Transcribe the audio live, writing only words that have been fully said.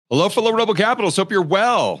Hello, fellow Rebel Capitals. Hope you're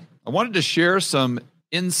well. I wanted to share some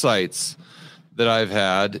insights that I've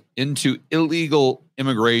had into illegal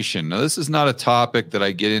immigration. Now, this is not a topic that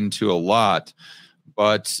I get into a lot,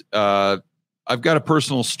 but I've got a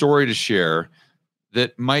personal story to share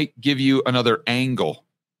that might give you another angle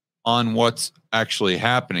on what's actually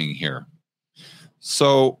happening here.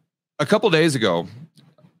 So a couple days ago,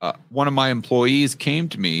 one of my employees came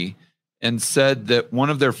to me and said that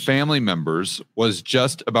one of their family members was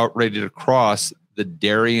just about ready to cross the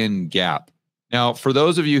Darien Gap. Now, for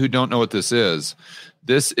those of you who don't know what this is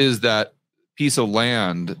that piece of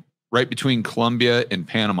land right between Colombia and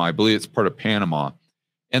Panama. I believe it's part of Panama.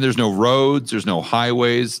 And there's no roads, there's no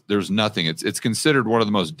highways, there's nothing. It's considered one of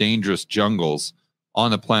the most dangerous jungles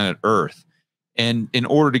on the planet Earth. And in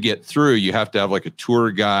order to get through, you have to have like a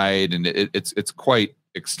tour guide, and it's quite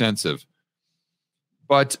extensive.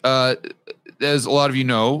 But as a lot of you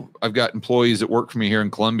know, I've got employees that work for me here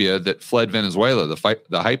in Colombia that fled Venezuela, the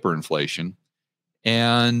hyperinflation.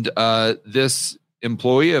 And this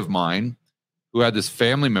employee of mine who had this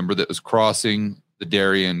family member that was crossing the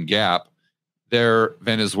Darien Gap, they're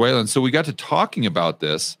Venezuelan. So we got to talking about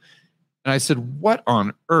this. And I said, what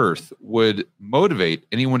on earth would motivate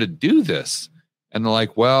anyone to do this? And they're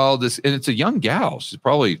like, well, and it's a young gal. She's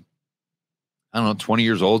probably, I don't know, 20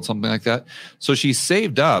 years old, something like that. So she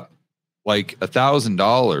saved up like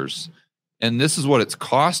 $1,000, and this is what it's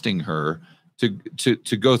costing her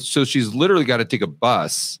to go. So she's literally got to take a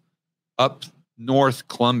bus up North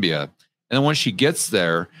Colombia. And then once she gets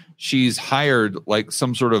there, she's hired like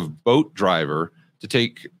some sort of boat driver to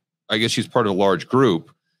take, I guess she's part of a large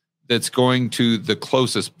group that's going to the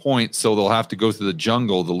closest point. So they'll have to go through the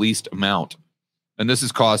jungle the least amount. And this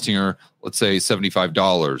is costing her, let's say,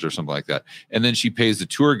 $75 or something like that. And then she pays the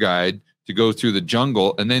tour guide to go through the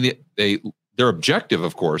jungle. And then their objective,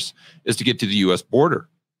 of course, is to get to the U.S. border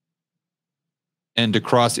and to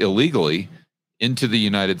cross illegally into the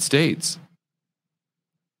United States.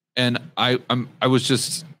 And I was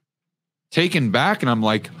just taken back, and I'm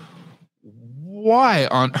like, why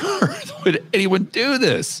on earth would anyone do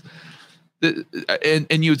this?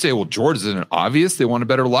 And you would say, well, George, isn't it obvious? They want a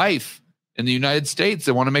better life. In the United States,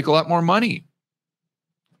 they want to make a lot more money.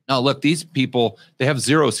 Now, look, these people, they have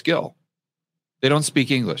zero skill. They don't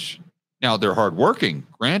speak English. Now, they're hardworking,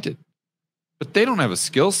 granted, but they don't have a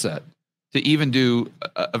skill set to even do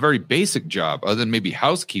a very basic job other than maybe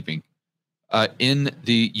housekeeping in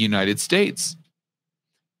the United States.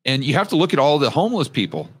 And you have to look at all the homeless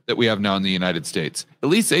people that we have now in the United States. At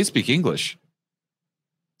least they speak English.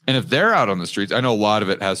 And if they're out on the streets, I know a lot of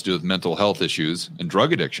it has to do with mental health issues and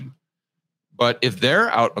drug addiction. But if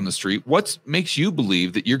they're out on the street, what makes you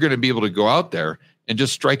believe that you're going to be able to go out there and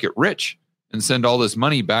just strike it rich and send all this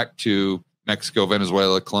money back to Mexico,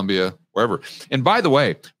 Venezuela, Colombia, wherever? And by the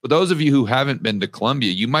way, for those of you who haven't been to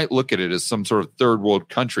Colombia, you might look at it as some sort of third world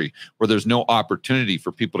country where there's no opportunity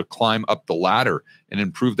for people to climb up the ladder and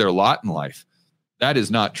improve their lot in life. That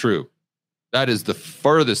is not true. That is the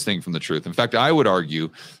furthest thing from the truth. In fact, I would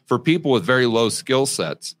argue for people with very low skill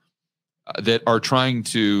sets that are trying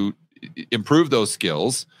to improve those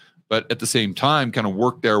skills, but at the same time kind of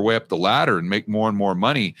work their way up the ladder and make more and more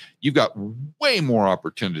money, you've got way more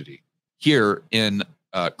opportunity here in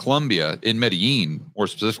Colombia, in Medellin more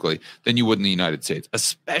specifically, than you would in the United States,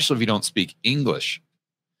 especially if you don't speak English.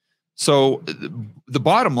 So the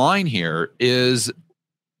bottom line here is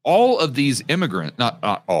all of these immigrants,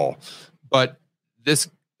 not all, but this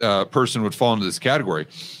person would fall into this category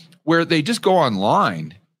where they just go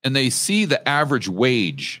online and they see the average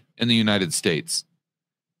wage in the United States,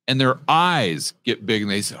 and their eyes get big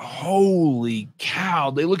and they say, holy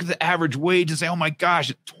cow. They look at the average wage and say, oh my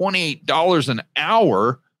gosh, $28 an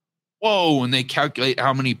hour. Whoa. And they calculate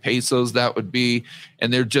how many pesos that would be.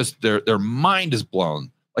 And they're just, their mind is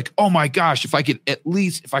blown. Like, oh my gosh, if I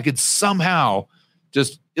could somehow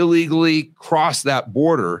just illegally cross that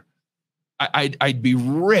border, I'd be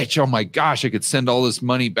rich. Oh my gosh, I could send all this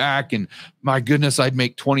money back, and my goodness, I'd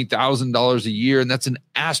make $20,000 a year. And that's an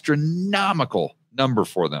astronomical number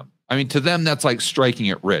for them. I mean, to them, that's like striking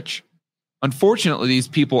it rich. Unfortunately, these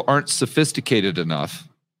people aren't sophisticated enough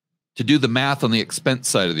to do the math on the expense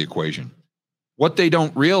side of the equation. What they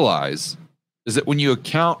don't realize is that when you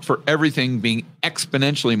account for everything being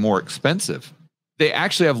exponentially more expensive, they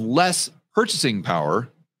actually have less purchasing power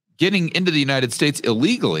getting into the United States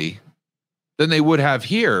illegally than they would have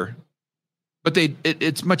here, but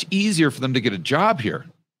it's much easier for them to get a job here.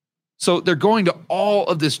 So they're going to all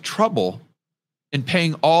of this trouble and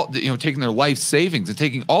paying taking their life savings and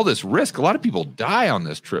taking all this risk. A lot of people die on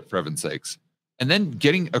this trip, for heaven's sakes. And then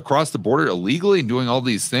getting across the border illegally and doing all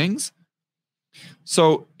these things.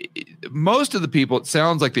 So most of the people, it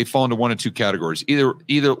sounds like they fall into one of two categories.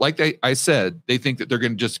 Either like I said, they think that they're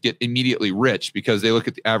going to just get immediately rich because they look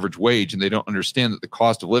at the average wage and they don't understand that the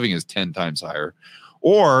cost of living is 10 times higher.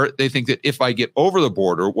 Or they think that if I get over the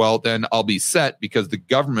border, well, then I'll be set because the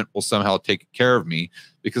government will somehow take care of me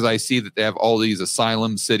because I see that they have all these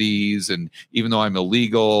asylum cities. And even though I'm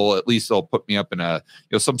illegal, at least they'll put me up in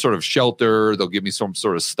some sort of shelter. They'll give me some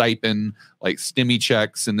sort of stipend, like stimmy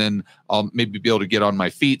checks, and then I'll maybe be able to get on my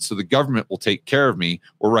feet. So the government will take care of me.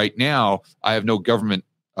 Or right now, I have no government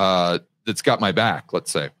that's got my back, let's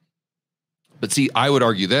say. But see, I would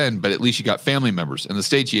argue then, but at least you got family members. In the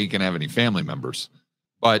States, you ain't going to have any family members.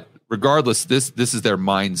 But regardless, this is their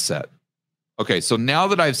mindset. Okay, so now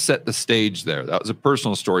that I've set the stage there, that was a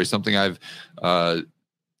personal story, something that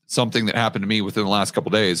happened to me within the last couple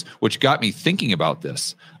of days, which got me thinking about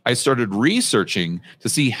this. I started researching to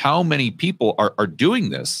see how many people are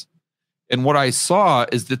doing this. And what I saw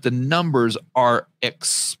is that the numbers are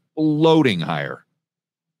exploding higher.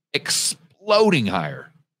 Exploding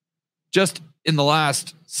higher. Just in the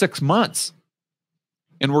last 6 months.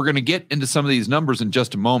 And we're going to get into some of these numbers in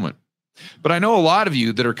just a moment. But I know a lot of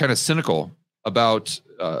you that are kind of cynical about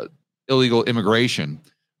illegal immigration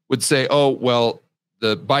would say, oh, well,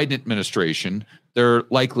 the Biden administration, they're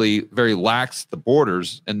likely very lax at the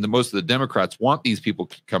borders. And most of the Democrats want these people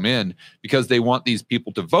to come in because they want these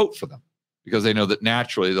people to vote for them, because they know that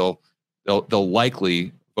naturally they'll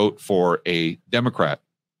likely vote for a Democrat.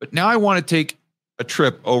 But now I want to take a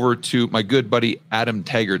trip over to my good buddy Adam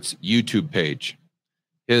Taggart's YouTube page.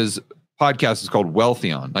 His podcast is called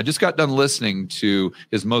Wealthion. I just got done listening to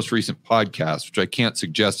his most recent podcast, which I can't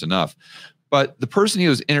suggest enough. But the person he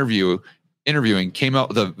was interviewing came out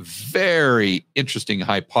with a very interesting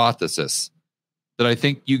hypothesis that I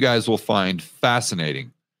think you guys will find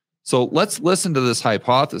fascinating. So let's listen to this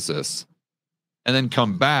hypothesis and then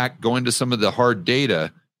come back, go into some of the hard data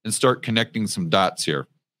and start connecting some dots here.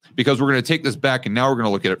 Because we're going to take this back and now we're going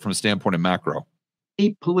to look at it from a standpoint of macro.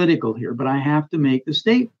 Political here, but I have to make the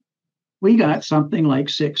statement. We got something like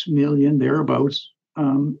 6 million thereabouts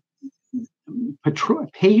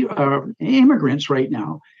immigrants right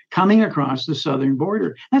now coming across the southern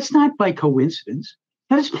border. That's not by coincidence.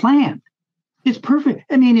 That is planned. It's perfect.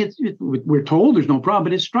 I mean, we're told there's no problem,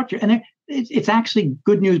 but it's structured, and it's actually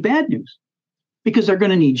good news, bad news, because they're going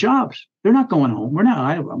to need jobs. They're not going home. We're not.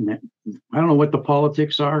 I don't know what the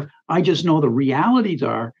politics are. I just know the realities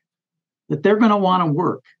are that they're going to want to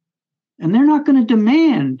work, and they're not going to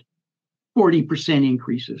demand 40%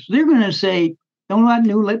 increases. They're going to say, "Don't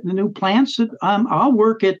let the new plants. I'll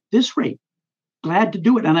work at this rate. Glad to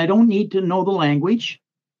do it, and I don't need to know the language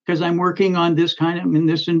because I'm working on this kind of in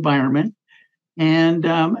this environment." And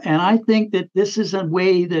I think that this is a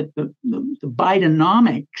way that the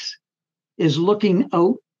Bidenomics is looking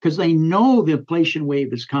out, because they know the inflation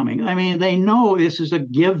wave is coming. I mean, they know this is a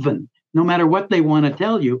given, no matter what they want to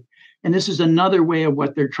tell you. And this is another way of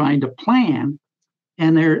what they're trying to plan.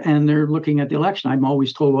 And they're looking at the election. I'm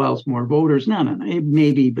always told, well, it's more voters. No,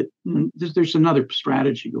 maybe, but there's another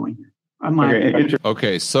strategy going here.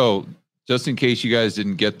 Okay, so just in case you guys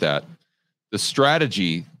didn't get that, the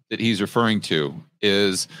strategy that he's referring to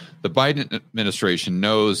is the Biden administration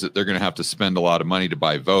knows that they're going to have to spend a lot of money to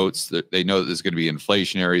buy votes. They know that there's going to be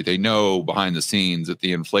inflationary. They know behind the scenes that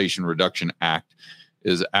the Inflation Reduction Act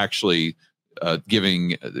is actually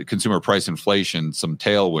giving consumer price inflation some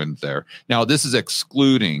tailwind there. Now, this is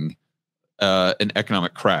excluding an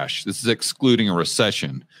economic crash. This is excluding a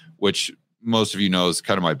recession, which most of you know is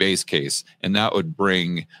kind of my base case. And that would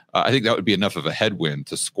bring, I think that would be enough of a headwind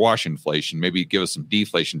to squash inflation, maybe give us some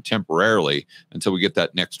deflation temporarily until we get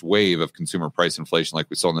that next wave of consumer price inflation like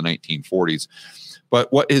we saw in the 1940s.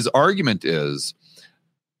 But what his argument is,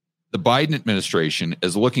 the Biden administration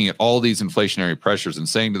is looking at all these inflationary pressures and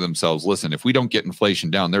saying to themselves, listen, if we don't get inflation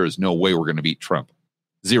down, there is no way we're going to beat Trump.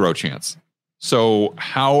 Zero chance. So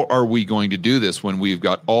how are we going to do this when we've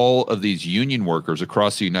got all of these union workers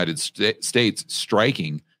across the United States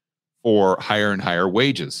striking for higher and higher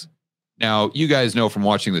wages? Now, you guys know from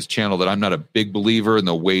watching this channel that I'm not a big believer in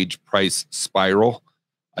the wage price spiral.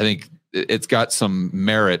 I think it's got some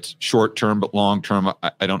merit short term, but long term,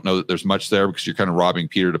 I don't know that there's much there, because you're kind of robbing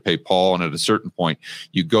Peter to pay Paul. And at a certain point,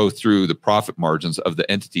 you go through the profit margins of the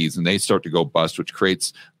entities and they start to go bust, which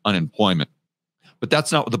creates unemployment. But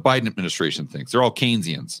that's not what the Biden administration thinks. They're all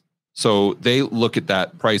Keynesians. So they look at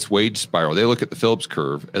that price wage spiral. They look at the Phillips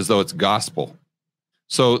curve as though it's gospel.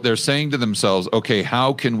 So they're saying to themselves, okay,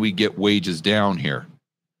 how can we get wages down here?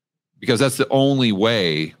 Because that's the only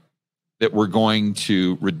way that we're going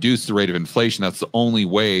to reduce the rate of inflation. That's the only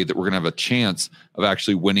way that we're going to have a chance of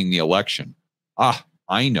actually winning the election.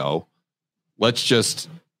 I know. Let's just,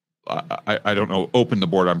 I don't know, open the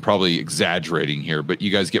border. I'm probably exaggerating here, but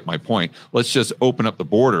you guys get my point. Let's just open up the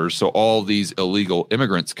borders so all these illegal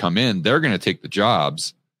immigrants come in. They're going to take the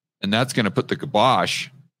jobs, and that's going to put the kibosh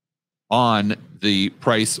on the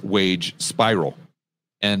price wage spiral.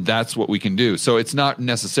 And that's what we can do. So it's not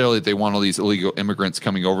necessarily that they want all these illegal immigrants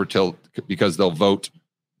coming over because they'll vote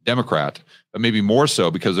Democrat, but maybe more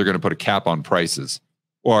so because they're going to put a cap on prices,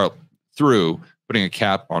 or through putting a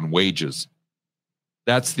cap on wages.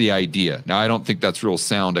 That's the idea. Now, I don't think that's real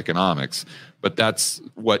sound economics, but that's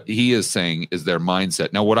what he is saying is their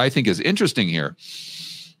mindset. Now, what I think is interesting here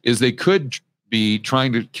is they could be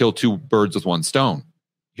trying to kill two birds with one stone.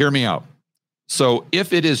 Hear me out. So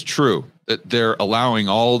if it is true that they're allowing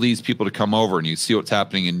all these people to come over, and you see what's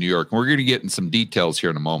happening in New York, and we're going to get in some details here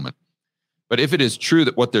in a moment. But if it is true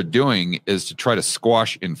that what they're doing is to try to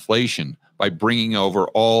squash inflation by bringing over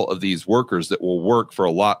all of these workers that will work for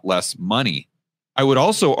a lot less money, I would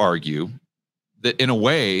also argue that in a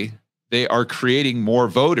way they are creating more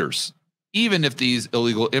voters, even if these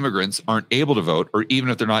illegal immigrants aren't able to vote, or even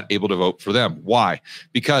if they're not able to vote for them. Why?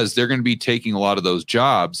 Because they're going to be taking a lot of those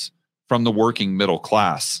jobs from the working middle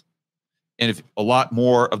class. And if a lot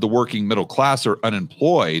more of the working middle class are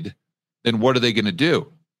unemployed, then what are they going to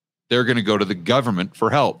do? They're going to go to the government for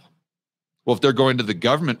help. Well, if they're going to the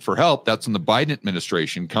government for help, that's when the Biden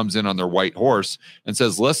administration comes in on their white horse and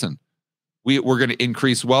says, listen, we're going to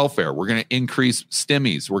increase welfare. We're going to increase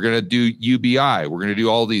stimmies. We're going to do UBI. We're going to do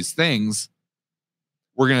all these things.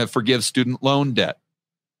 We're going to forgive student loan debt.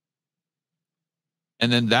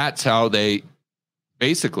 And then that's how they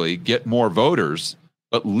basically get more voters,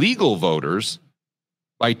 but legal voters,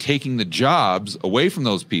 by taking the jobs away from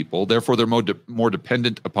those people. Therefore, they're more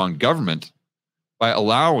dependent upon government by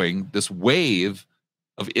allowing this wave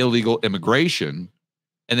of illegal immigration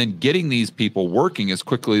and then getting these people working as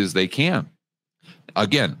quickly as they can.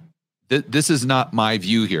 Again, this is not my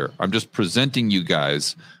view here. I'm just presenting you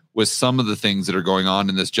guys with some of the things that are going on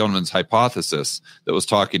in this gentleman's hypothesis that was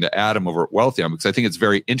talking to Adam over at Wealthion, because I think it's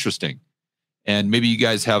very interesting. And maybe you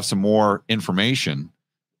guys have some more information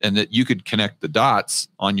and that you could connect the dots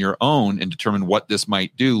on your own and determine what this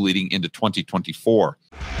might do leading into 2024.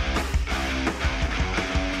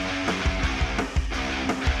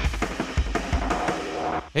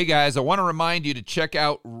 Hey guys, I want to remind you to check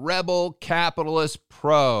out Rebel Capitalist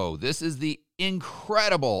Pro. This is the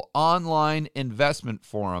incredible online investment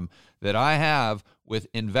forum that I have with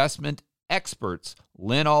investment experts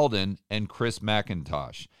Lynn Alden and Chris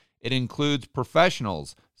McIntosh. It includes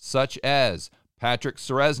professionals such as Patrick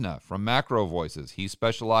Ceresna from Macro Voices. He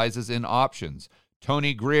specializes in options.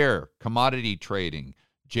 Tony Greer, commodity trading.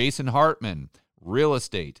 Jason Hartman, real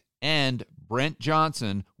estate. And Brent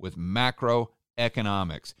Johnson with macro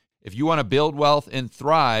economics. If you want to build wealth and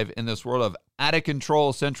thrive in this world of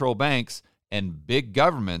out-of-control central banks and big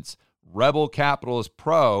governments, Rebel Capitalist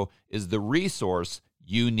Pro is the resource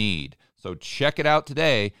you need. So check it out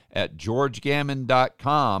today at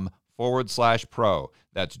georgegammon.com/pro.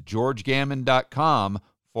 That's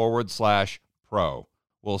georgegammon.com/pro.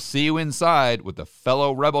 We'll see you inside with the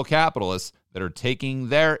fellow Rebel capitalists that are taking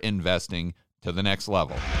their investing to the next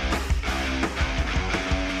level.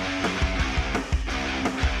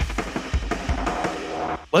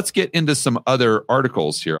 Let's get into some other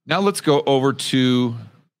articles here. Now let's go over to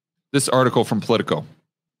this article from Politico.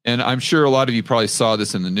 And I'm sure a lot of you probably saw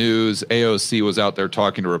this in the news. AOC was out there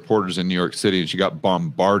talking to reporters in New York City, and she got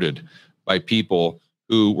bombarded by people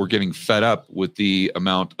who were getting fed up with the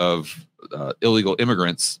amount of illegal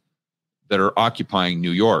immigrants that are occupying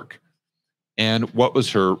New York. And what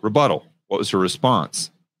was her rebuttal? What was her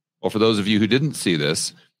response? Well, for those of you who didn't see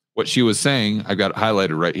this, what she was saying, I've got it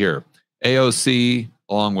highlighted right here. AOC,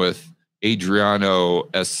 along with Adriano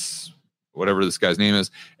S., whatever this guy's name is,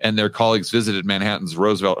 and their colleagues visited Manhattan's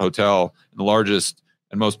Roosevelt Hotel in the largest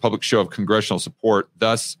and most public show of congressional support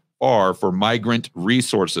thus far for migrant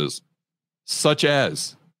resources, such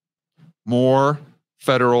as more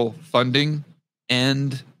federal funding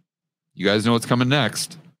and, you guys know what's coming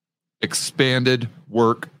next, expanded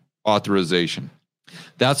work authorization.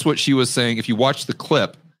 That's what she was saying. If you watch the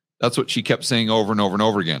clip, that's what she kept saying over and over and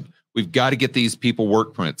over again. We've got to get these people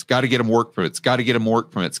work permits, got to get them work permits, got to get them work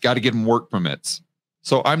permits, got to get them work permits.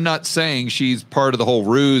 So I'm not saying she's part of the whole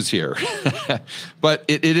ruse here, but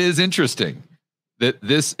it is interesting that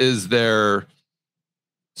this is their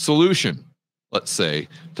solution, let's say,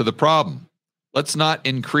 to the problem. Let's not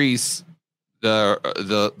increase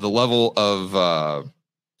the level of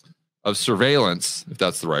surveillance, if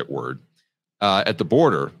that's the right word, at the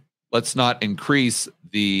border. Let's not increase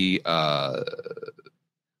the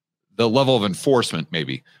the level of enforcement,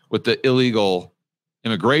 maybe with the illegal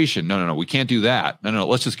immigration. No, we can't do that. No,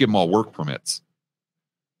 let's just give them all work permits,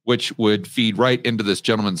 which would feed right into this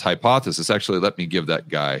gentleman's hypothesis. Actually, let me give that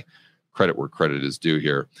guy credit where credit is due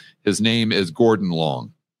here. His name is Gordon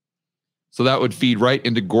Long. So that would feed right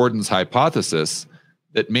into Gordon's hypothesis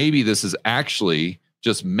that maybe this is actually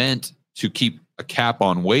just meant to keep a cap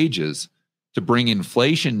on wages to bring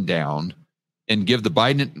inflation down and give the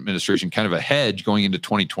Biden administration kind of a hedge going into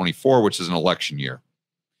 2024, which is an election year.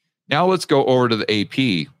 Now let's go over to the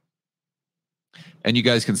AP, and you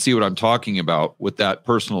guys can see what I'm talking about with that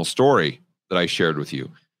personal story that I shared with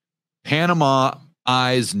you. Panama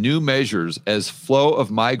eyes new measures as flow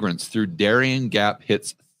of migrants through Darien Gap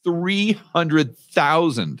hits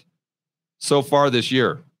 300,000 so far this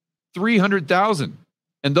year. 300,000.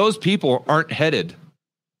 And those people aren't headed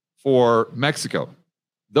for Mexico.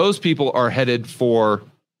 Those people are headed for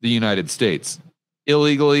the United States.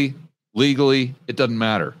 Illegally, legally, it doesn't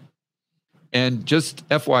matter. And just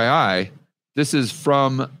FYI, this is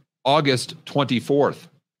from August 24th.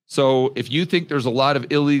 So if you think there's a lot of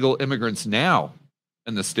illegal immigrants now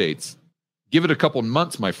in the States, give it a couple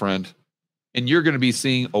months, my friend, and you're going to be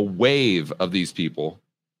seeing a wave of these people,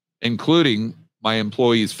 including my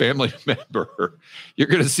employee's family member. You're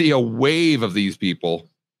going to see a wave of these people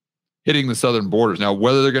hitting the southern borders. Now,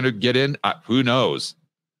 whether they're going to get in, who knows?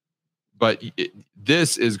 But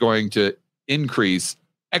this is going to increase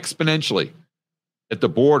exponentially at the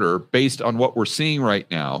border based on what we're seeing right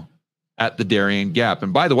now at the Darien Gap.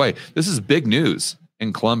 And by the way, this is big news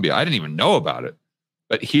in Colombia. I didn't even know about it.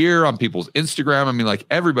 But here on people's Instagram, I mean, like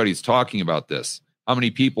everybody's talking about this. How many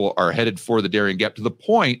people are headed for the Darien Gap to the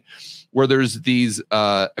point where there's these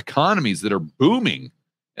economies that are booming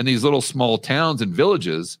in these little small towns and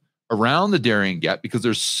villages around the Darien Gap because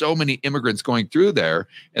there's so many immigrants going through there,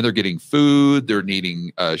 and they're getting food, they're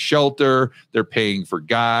needing shelter, they're paying for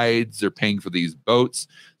guides, they're paying for these boats.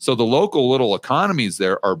 So the local little economies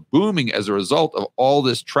there are booming as a result of all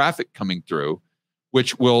this traffic coming through,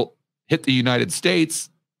 which will hit the United States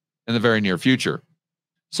in the very near future.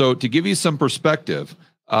 So to give you some perspective,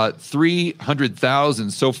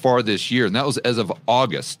 300,000 so far this year, and that was as of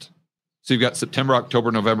August. So you've got September, October,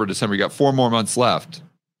 November, December. You got 4 more months left.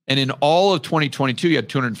 And in all of 2022, you had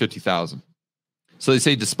 250,000. So they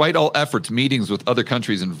say, despite all efforts, meetings with other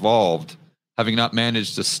countries involved, having not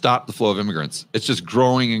managed to stop the flow of immigrants, it's just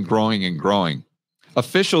growing and growing and growing.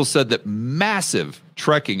 Officials said that massive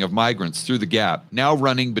trekking of migrants through the gap, now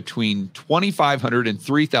running between 2,500 and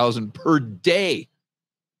 3,000 per day.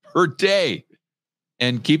 Per day.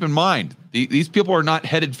 And keep in mind, these people are not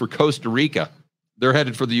headed for Costa Rica. They're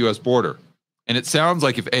headed for the U.S. border. And it sounds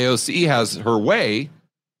like if AOC has her way,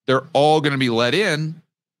 they're all going to be let in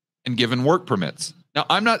and given work permits. Now,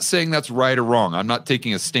 I'm not saying that's right or wrong. I'm not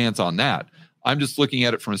taking a stance on that. I'm just looking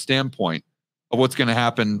at it from a standpoint of what's going to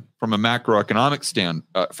happen from a macroeconomic stand,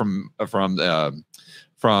 from just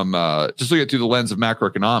looking at it through the lens of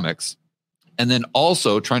macroeconomics, and then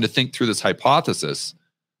also trying to think through this hypothesis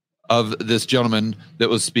of this gentleman that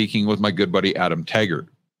was speaking with my good buddy Adam Taggart.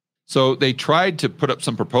 So they tried to put up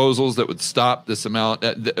some proposals that would stop this amount.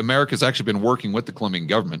 America's actually been working with the Colombian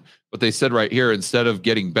government, but they said right here, instead of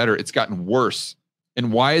getting better, it's gotten worse.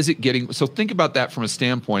 And why is it getting? So think about that from a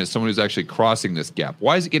standpoint as someone who's actually crossing this gap.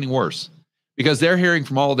 Why is it getting worse? Because they're hearing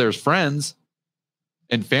from all of their friends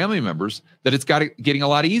and family members that it's getting a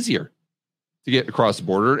lot easier to get across the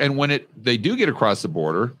border. And when they do get across the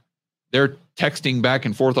border, they're texting back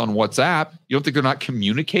and forth on WhatsApp. You don't think they're not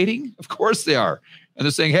communicating? Of course they are. And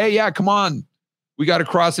they're saying, hey, yeah, come on. We got to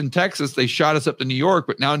cross in Texas. They shot us up to New York,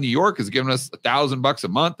 but now New York is giving us $1,000 a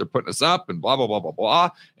month. They're putting us up and blah, blah, blah, blah, blah.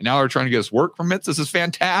 And now they're trying to get us work permits. This is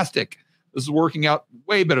fantastic. This is working out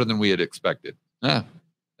way better than we had expected. And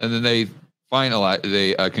then they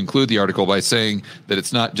conclude the article by saying that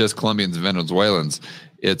it's not just Colombians and Venezuelans.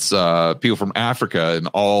 It's people from Africa and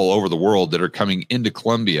all over the world that are coming into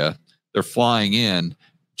Colombia. They're flying in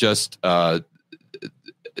just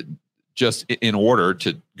in order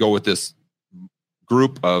to go with this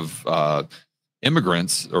group of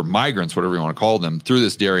immigrants or migrants, whatever you want to call them, through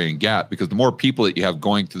this Darien Gap, because the more people that you have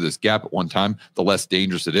going through this gap at one time, the less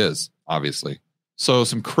dangerous it is, obviously. So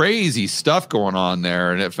some crazy stuff going on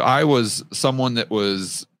there. And if I was someone that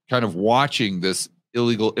was kind of watching this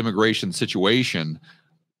illegal immigration situation,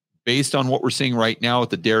 based on what we're seeing right now at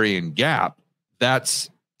the Darien Gap, that's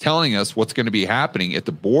telling us what's going to be happening at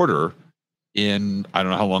the border in, I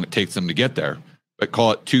don't know how long it takes them to get there, but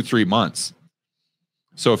call it 2-3 months.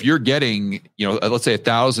 So if you're getting, let's say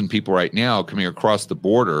 1,000 people right now coming across the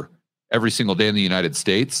border every single day in the United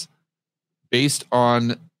States, based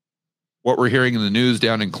on what we're hearing in the news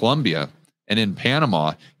down in Colombia and in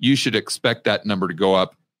Panama, you should expect that number to go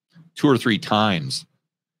up 2 or 3 times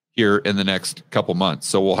here in the next couple months.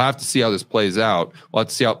 So we'll have to see how this plays out. We'll have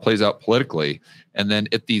to see how it plays out politically. And then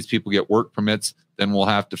if these people get work permits, then we'll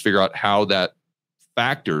have to figure out how that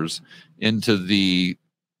factors into the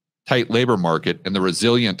tight labor market and the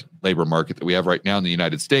resilient labor market that we have right now in the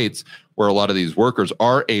United States, where a lot of these workers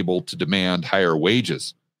are able to demand higher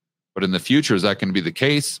wages. But in the future, is that going to be the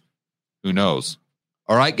case? Who knows?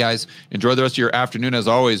 All right, guys, enjoy the rest of your afternoon. As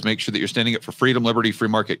always, make sure that you're standing up for freedom, liberty, free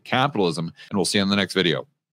market capitalism, and we'll see you in the next video.